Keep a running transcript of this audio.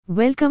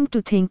Welcome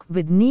to Think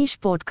with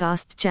Niche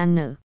podcast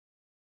channel.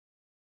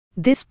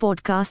 This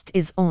podcast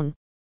is on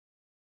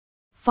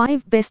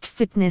 5 best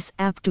fitness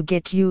app to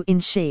get you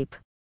in shape.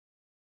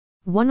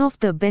 One of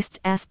the best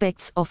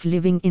aspects of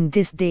living in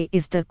this day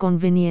is the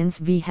convenience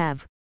we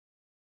have.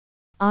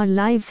 Our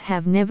lives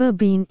have never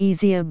been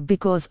easier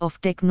because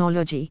of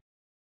technology.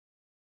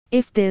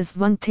 If there's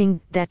one thing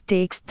that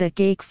takes the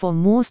cake for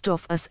most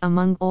of us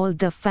among all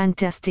the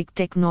fantastic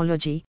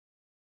technology,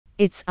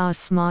 it's our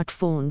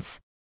smartphones.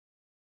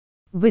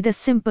 With a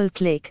simple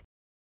click,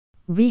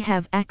 we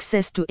have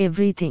access to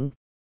everything.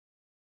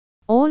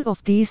 All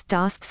of these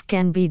tasks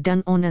can be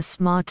done on a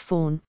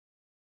smartphone,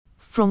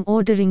 from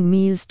ordering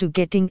meals to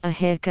getting a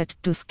haircut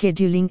to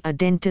scheduling a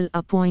dental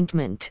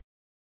appointment.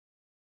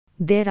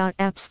 There are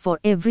apps for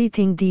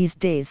everything these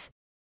days.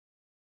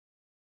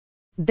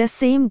 The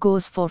same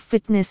goes for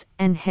fitness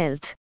and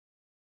health.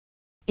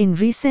 In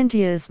recent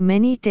years,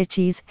 many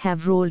techies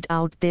have rolled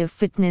out their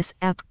fitness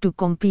app to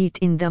compete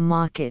in the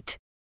market.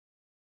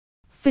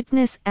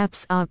 Fitness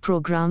apps are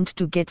programmed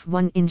to get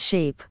one in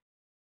shape.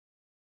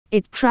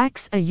 It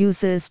tracks a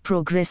user's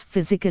progress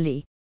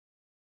physically.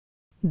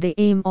 The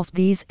aim of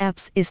these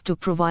apps is to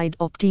provide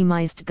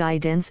optimized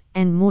guidance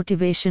and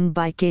motivation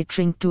by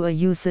catering to a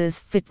user's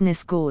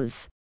fitness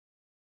goals.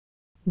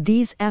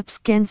 These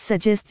apps can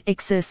suggest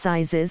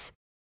exercises,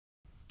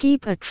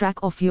 keep a track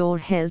of your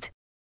health,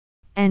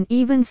 and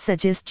even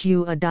suggest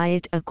you a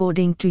diet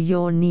according to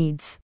your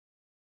needs.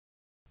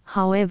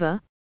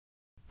 However,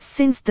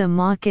 since the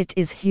market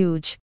is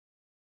huge,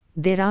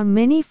 there are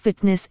many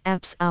fitness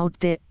apps out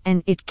there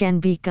and it can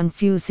be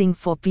confusing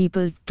for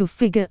people to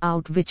figure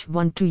out which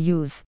one to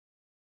use.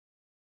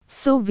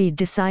 So we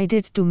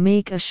decided to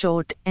make a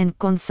short and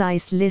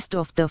concise list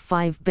of the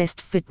 5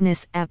 best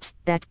fitness apps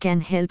that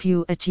can help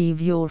you achieve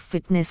your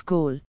fitness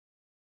goal.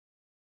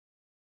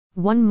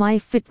 1.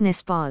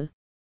 MyFitnessPal.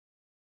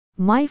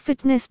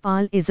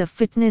 MyFitnessPal is a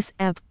fitness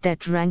app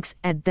that ranks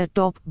at the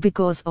top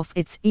because of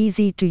its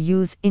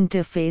easy-to-use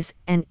interface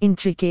and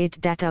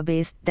intricate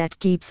database that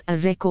keeps a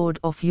record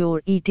of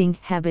your eating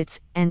habits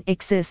and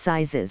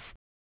exercises.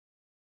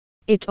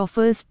 It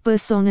offers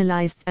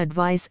personalized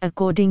advice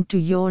according to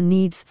your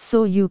needs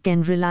so you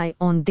can rely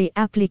on the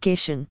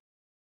application.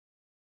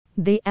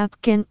 The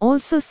app can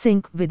also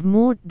sync with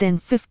more than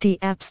 50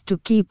 apps to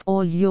keep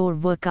all your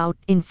workout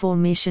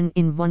information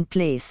in one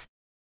place.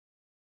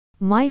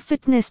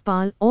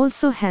 MyFitnessPal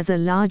also has a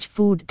large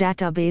food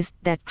database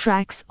that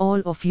tracks all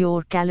of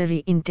your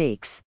calorie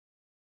intakes.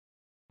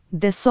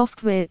 The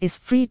software is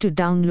free to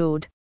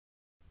download,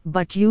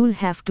 but you'll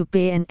have to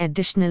pay an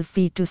additional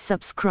fee to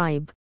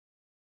subscribe.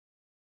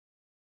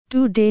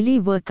 2. Daily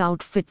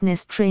Workout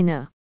Fitness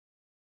Trainer.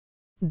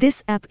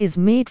 This app is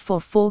made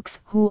for folks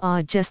who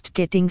are just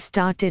getting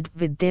started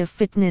with their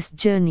fitness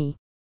journey.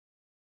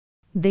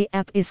 The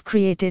app is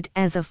created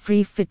as a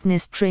free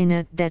fitness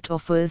trainer that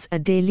offers a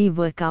daily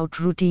workout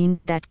routine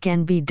that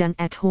can be done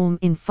at home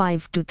in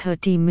 5 to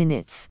 30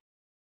 minutes.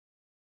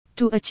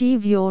 To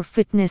achieve your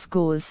fitness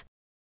goals,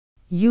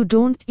 you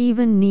don't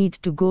even need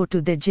to go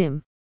to the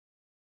gym.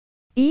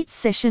 Each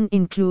session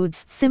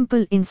includes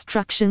simple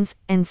instructions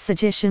and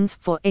suggestions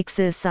for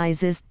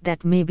exercises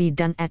that may be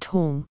done at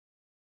home.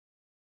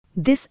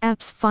 This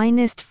app's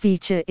finest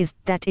feature is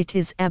that it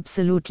is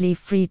absolutely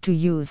free to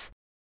use.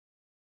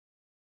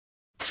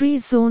 3.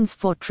 Zones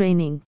for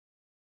Training.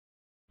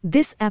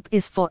 This app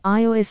is for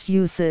iOS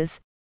users,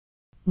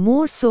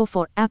 more so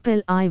for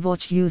Apple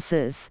iWatch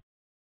users.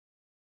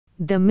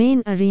 The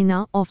main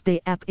arena of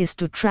the app is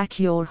to track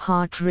your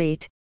heart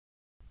rate,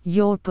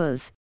 your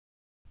pulse,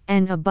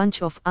 and a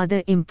bunch of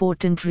other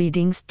important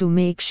readings to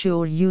make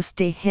sure you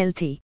stay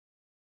healthy.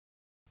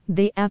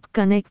 The app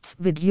connects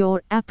with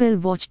your Apple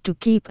Watch to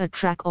keep a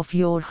track of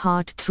your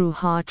heart through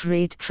heart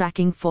rate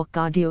tracking for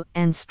cardio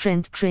and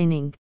strength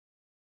training.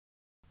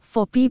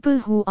 For people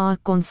who are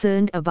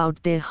concerned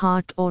about their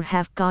heart or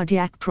have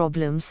cardiac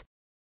problems,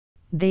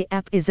 the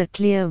app is a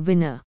clear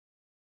winner.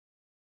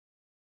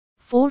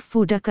 4.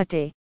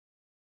 Foodakate.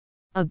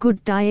 A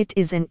good diet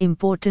is an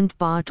important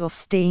part of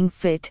staying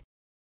fit,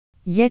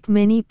 yet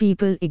many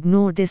people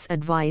ignore this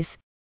advice,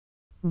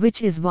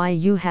 which is why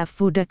you have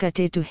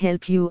Foodakate to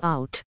help you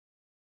out.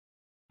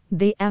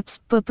 The app's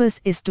purpose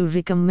is to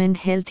recommend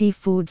healthy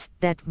foods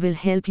that will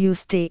help you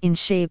stay in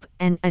shape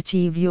and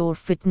achieve your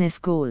fitness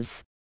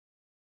goals.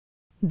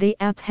 The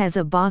app has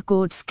a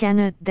barcode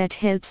scanner that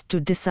helps to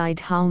decide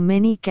how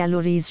many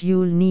calories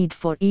you'll need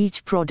for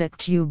each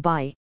product you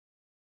buy.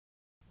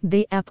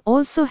 The app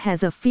also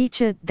has a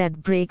feature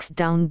that breaks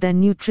down the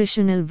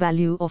nutritional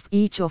value of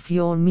each of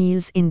your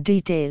meals in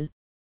detail.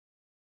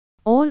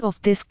 All of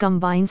this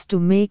combines to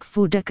make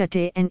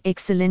Foodakate an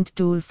excellent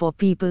tool for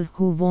people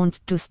who want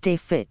to stay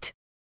fit.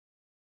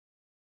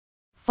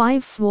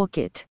 5.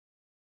 Sworkit.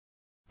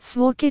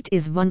 Sworkit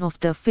is one of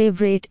the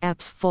favorite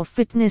apps for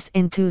fitness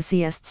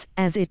enthusiasts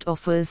as it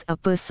offers a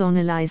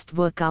personalized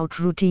workout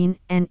routine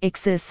and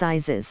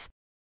exercises.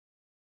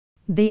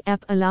 The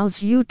app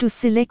allows you to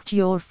select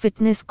your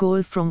fitness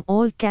goal from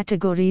all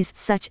categories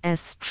such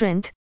as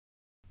strength,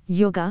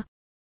 yoga,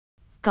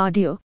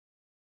 cardio,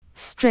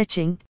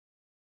 stretching,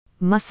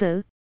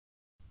 muscle,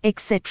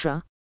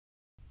 etc.,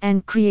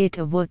 and create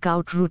a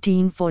workout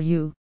routine for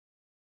you.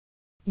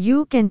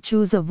 You can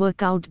choose a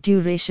workout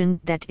duration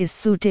that is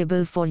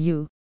suitable for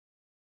you.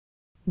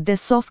 The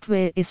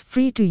software is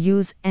free to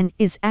use and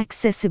is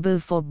accessible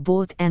for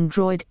both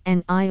Android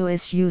and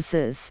iOS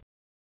users.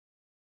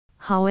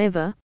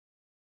 However,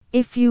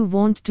 if you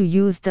want to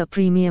use the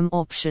premium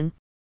option,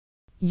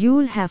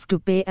 you'll have to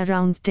pay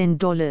around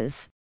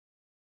 $10.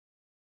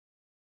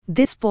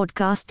 This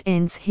podcast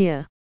ends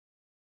here.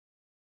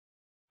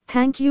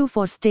 Thank you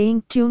for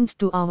staying tuned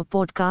to our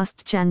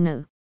podcast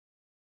channel.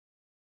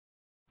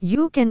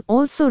 You can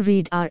also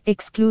read our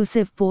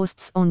exclusive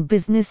posts on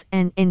business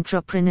and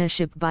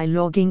entrepreneurship by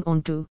logging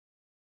on to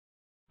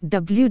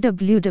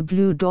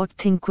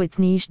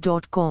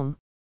www.thinkwithniche.com.